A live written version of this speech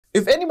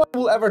If anyone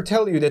will ever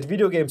tell you that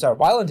video games are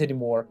violent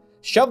anymore,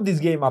 shove this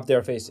game up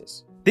their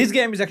faces. This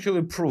game is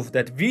actually proof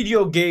that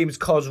video games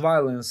cause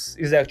violence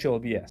is actual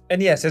BS.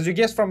 And yes, as you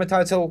guessed from the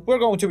title, we're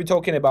going to be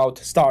talking about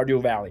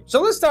Stardew Valley.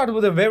 So let's start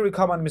with a very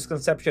common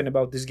misconception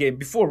about this game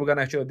before we're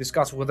gonna actually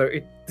discuss whether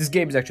this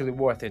game is actually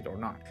worth it or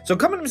not. So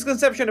common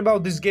misconception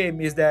about this game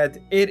is that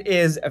it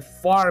is a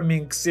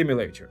farming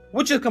simulator,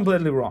 which is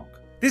completely wrong.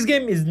 This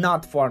game is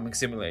not farming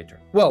simulator.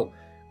 Well,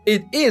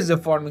 it is a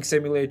farming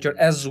simulator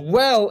as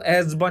well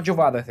as a bunch of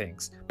other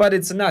things, but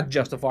it's not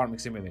just a farming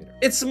simulator.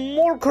 It's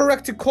more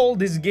correct to call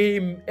this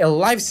game a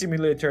life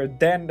simulator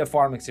than a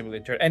farming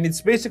simulator, and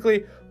it's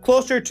basically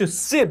closer to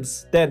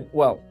Sims than,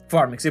 well,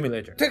 farming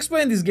simulator. To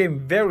explain this game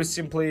very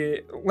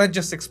simply, let's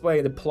just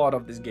explain the plot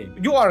of this game.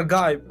 You are a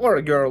guy or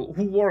a girl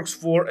who works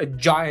for a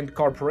giant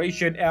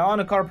corporation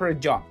on a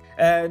corporate job.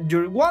 And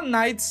during one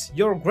night,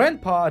 your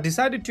grandpa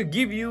decided to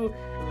give you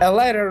a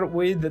letter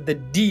with the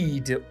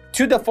deed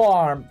to the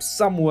farm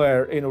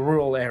somewhere in a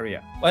rural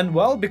area. And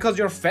well, because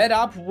you're fed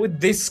up with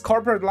this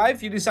corporate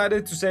life, you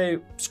decided to say,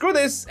 screw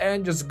this,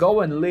 and just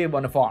go and live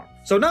on a farm.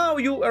 So now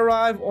you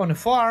arrive on a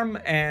farm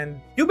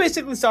and you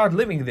basically start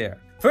living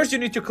there. First you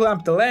need to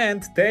clamp the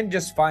land, then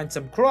just find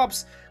some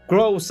crops,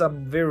 grow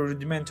some very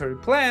rudimentary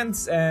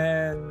plants,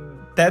 and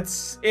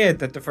that's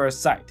it at the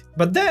first sight.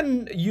 But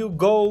then you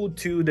go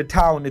to the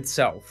town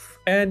itself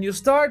and you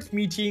start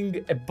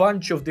meeting a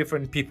bunch of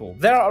different people.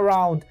 There are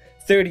around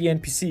 30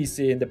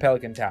 NPCs in the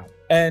Pelican Town.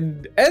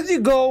 And as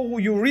you go,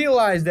 you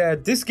realize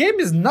that this game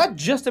is not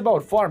just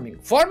about farming.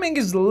 Farming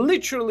is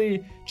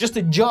literally just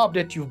a job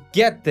that you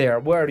get there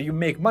where you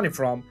make money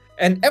from,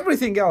 and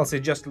everything else is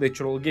just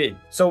literal game.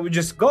 So we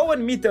just go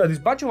and meet this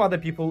bunch of other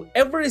people,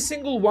 every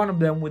single one of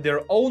them with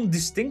their own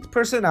distinct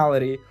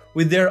personality,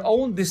 with their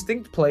own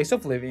distinct place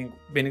of living,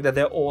 meaning that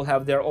they all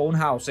have their own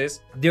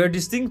houses, their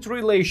distinct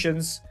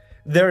relations,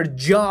 their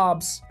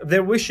jobs,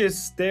 their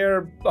wishes,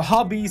 their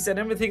hobbies, and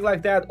everything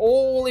like that.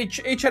 All each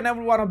and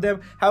every one of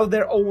them have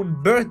their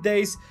own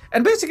birthdays,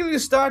 and basically you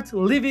start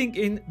living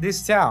in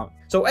this town.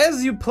 So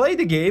as you play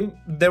the game,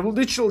 the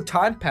literal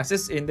time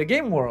passes in the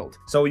game world.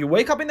 So you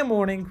wake up in the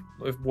morning,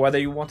 whether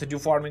you want to do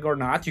farming or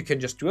not, you can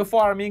just do a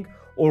farming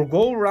or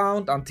go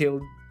around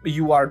until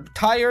you are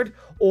tired,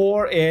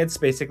 or it's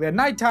basically a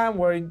nighttime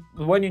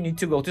when you need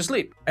to go to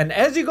sleep. And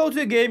as you go to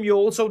the game, you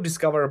also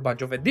discover a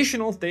bunch of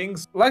additional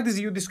things. Like this,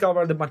 you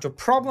discover a bunch of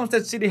problems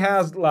that city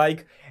has,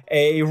 like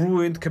a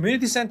ruined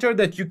community center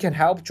that you can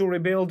help to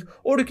rebuild,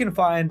 or you can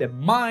find a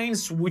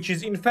mines which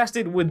is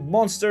infested with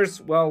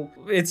monsters. Well,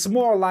 it's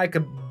more like a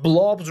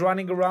blobs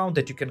running around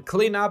that you can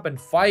clean up and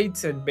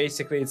fight, and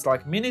basically it's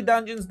like mini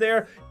dungeons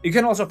there. You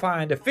can also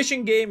find a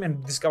fishing game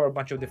and discover a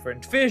bunch of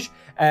different fish,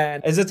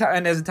 and as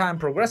the time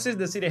progresses,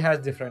 the city has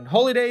different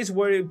holidays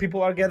where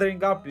people are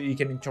gathering up. You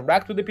can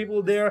interact with the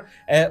people there,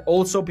 and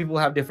also people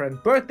have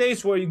different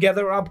birthdays where you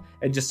gather up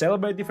and just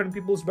celebrate different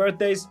people's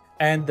birthdays.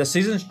 And the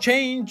seasons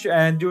change,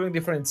 and during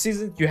different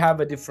seasons you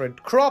have a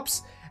different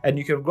crops, and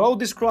you can grow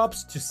these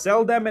crops to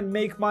sell them and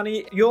make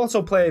money. You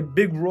also play a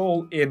big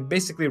role in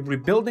basically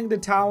rebuilding the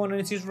town and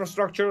its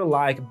infrastructure,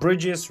 like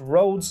bridges,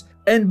 roads,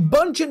 and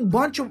bunch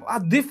of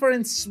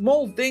different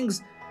small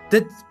things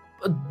that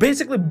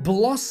basically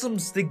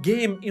blossoms the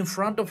game in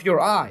front of your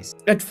eyes.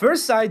 At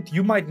first sight,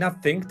 you might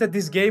not think that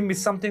this game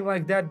is something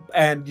like that,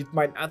 and you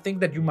might not think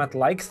that you might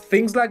like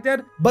things like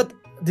that, but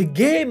the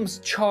game's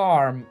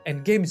charm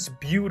and game's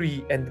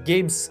beauty and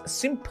game's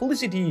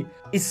simplicity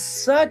is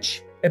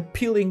such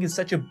appealing, is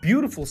such a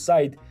beautiful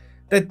sight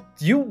that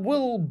you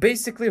will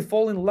basically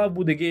fall in love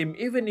with the game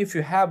even if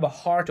you have a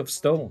heart of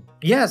stone.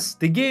 Yes,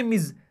 the game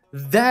is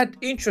that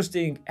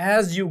interesting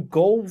as you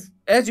go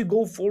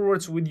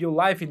forwards with your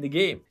life in the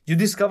game. You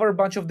discover a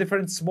bunch of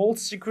different small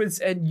secrets,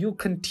 and you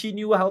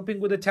continue helping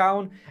with the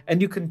town,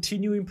 and you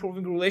continue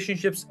improving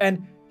relationships,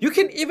 and you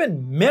can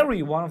even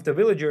marry one of the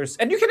villagers,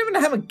 and you can even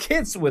have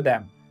kids with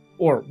them,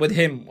 or with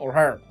him or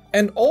her.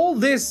 And all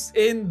this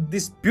in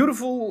this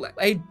beautiful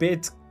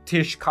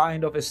 8-bit-ish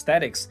kind of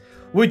aesthetics,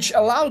 which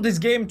allow this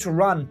game to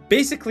run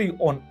basically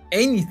on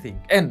anything.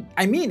 And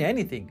I mean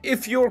anything.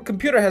 If your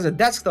computer has a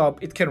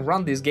desktop, it can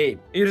run this game.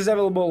 It is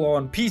available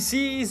on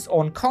PCs,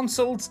 on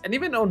consoles, and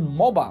even on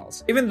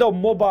mobiles, even though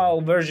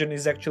mobile version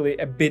is actually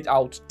a bit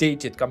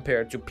outdated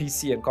compared to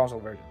PC and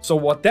console version. So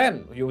what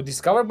then? You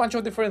discover a bunch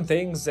of different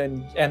things,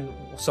 and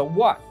so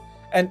what?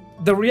 And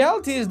the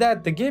reality is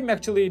that the game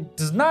actually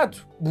does not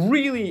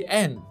really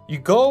end. You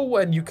go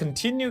and you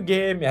continue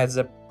game as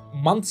a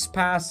months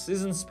pass,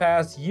 seasons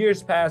pass,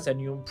 years pass, and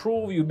you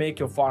improve, you make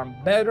your farm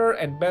better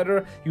and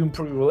better, you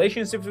improve your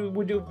relationships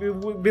with your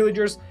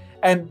villagers,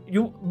 and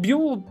you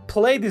will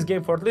play this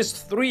game for at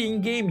least 3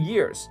 in-game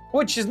years,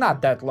 which is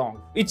not that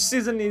long. Each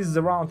season is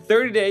around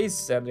 30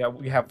 days, and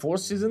we have 4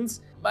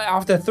 seasons.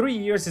 After 3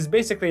 years is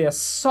basically a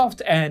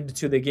soft end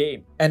to the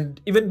game. And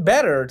even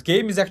better, the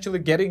game is actually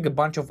getting a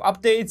bunch of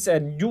updates,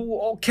 and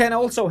you can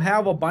also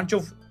have a bunch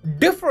of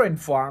different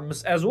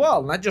farms as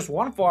well, not just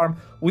one farm,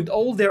 with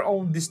all their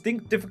own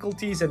distinct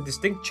difficulties and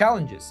distinct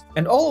challenges.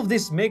 And all of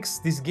this makes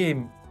this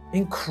game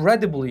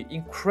incredibly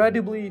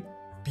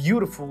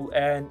beautiful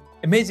and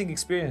amazing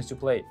experience to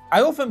play.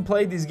 I often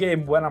play this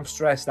game when I'm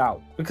stressed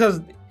out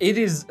because it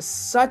is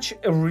such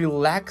a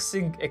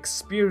relaxing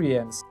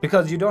experience,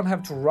 because you don't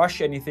have to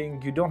rush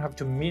anything, you don't have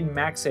to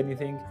min-max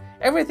anything.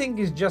 Everything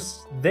is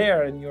just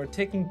there, and you're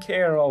taking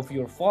care of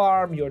your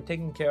farm, you're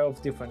taking care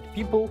of different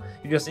people,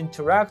 you just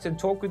interact and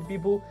talk with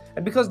people.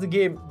 And because the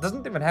game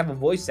doesn't even have a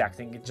voice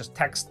acting, it's just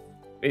text.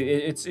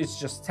 It's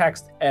just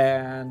text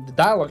and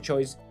dialogue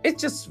choice.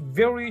 It's just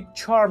very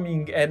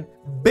charming, and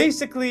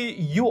basically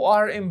you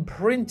are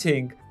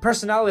imprinting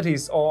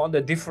personalities on the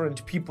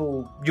different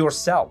people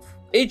yourself.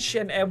 Each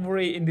and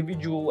every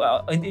individual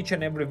and each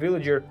and every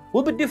villager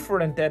will be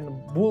different and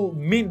will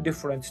mean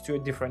different to a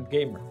different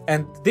gamer.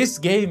 And this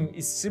game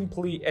is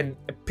simply an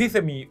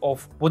epitome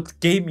of what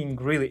gaming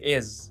really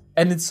is.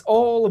 And it's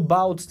all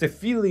about the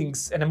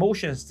feelings and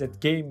emotions that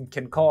game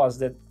can cause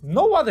that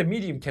no other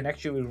medium can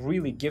actually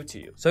really give to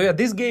you. So yeah,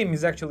 this game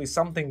is actually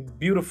something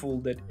beautiful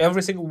that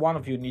every single one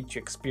of you need to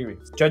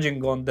experience.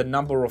 Judging on the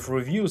number of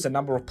reviews and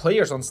number of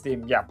players on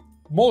Steam, yeah,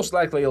 most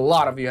likely a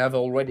lot of you have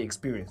already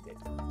experienced it.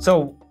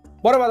 So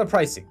what about the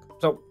pricing?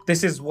 So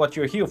this is what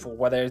you're here for,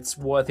 whether it's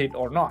worth it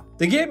or not.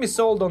 The game is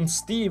sold on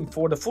Steam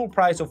for the full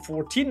price of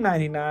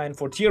 $14.99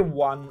 for tier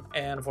 1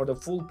 and for the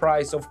full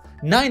price of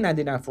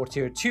 $9.99 for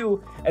tier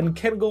 2, and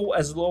can go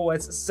as low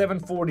as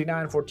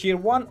 $7.49 for tier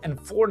 1 and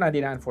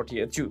 $4.99 for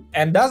tier 2.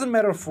 And doesn't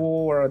matter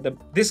for the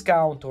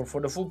discount or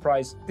for the full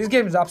price, this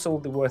game is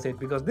absolutely worth it,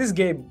 because this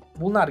game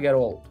will not get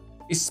old,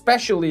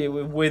 especially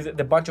with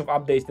the bunch of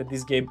updates that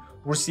this game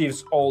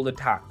receives all the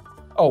time.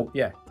 Oh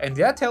yeah, and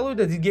did I tell you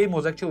that this game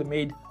was actually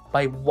made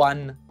by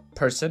one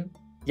person?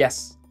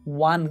 Yes,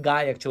 one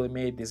guy actually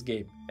made this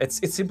game.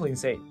 It's simply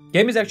insane.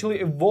 Game is actually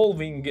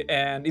evolving,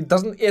 and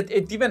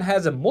it even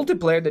has a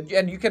multiplayer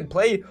that you can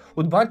play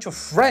with a bunch of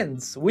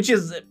friends, which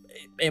is an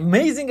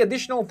amazing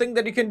additional thing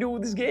that you can do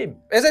with this game.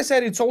 As I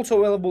said, it's also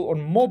available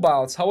on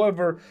mobiles.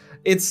 However,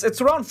 it's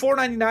around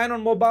 $4.99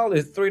 on mobile.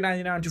 It's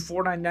 $3.99 to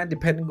 $4.99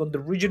 depending on the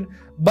region.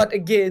 But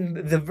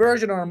again, the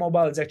version on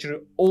mobile is actually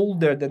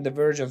older than the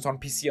versions on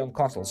PC and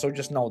console, so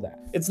just know that.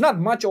 It's not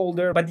much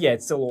older, but yeah,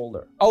 it's still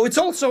older. Oh, it's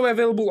also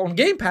available on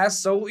Game Pass,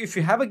 so if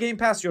you have a Game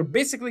Pass, you're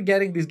basically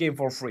getting this game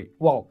for free.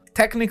 Well,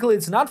 technically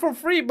it's not for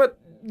free, but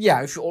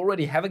yeah, if you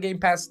already have a Game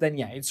Pass, then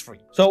yeah, it's free.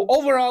 So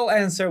overall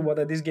answer,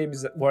 whether this game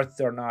is worth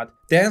it or not,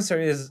 the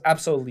answer is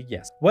absolutely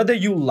yes. Whether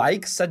you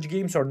like such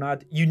games or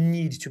not, you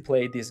need to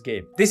play this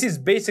game. This is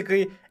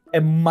basically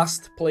a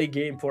must-play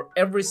game for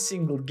every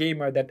single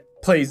gamer that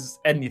plays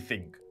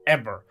anything,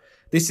 ever.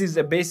 This is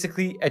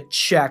basically a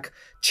check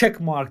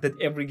mark that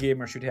every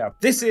gamer should have.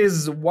 This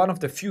is one of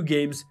the few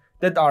games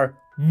that are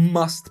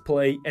must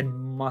play and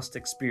must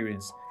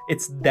experience.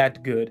 It's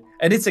that good,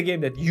 and it's a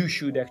game that you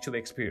should actually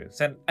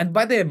experience. And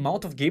by the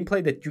amount of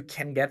gameplay that you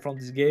can get from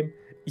this game,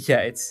 yeah,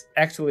 it's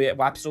actually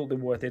absolutely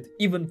worth it,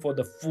 even for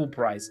the full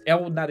price. I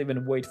would not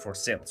even wait for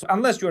sale. So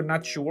unless you're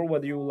not sure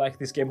whether you like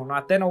this game or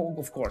not, then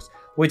of course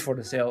wait for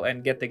the sale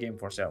and get the game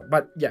for sale.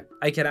 But yeah,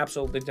 I can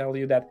absolutely tell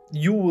you that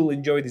you will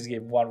enjoy this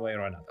game one way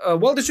or another.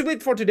 Well, this should be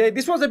it for today.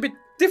 This was a bit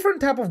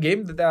different type of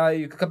game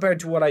that compared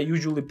to what I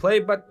usually play,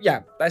 but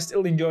yeah, I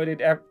still enjoyed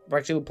it. I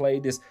actually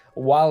played this a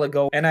while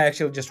ago, and I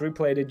actually just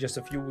replayed it just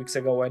a few weeks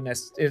ago, and I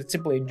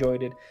simply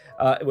enjoyed it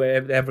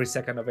every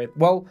second of it.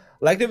 Well,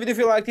 like the video if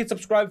you liked it,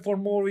 subscribe for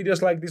more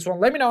videos like this one.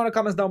 Let me know in the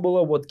comments down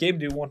below what game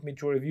do you want me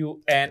to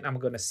review, and I'm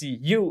gonna see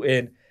you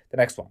in the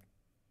next one.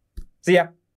 See ya!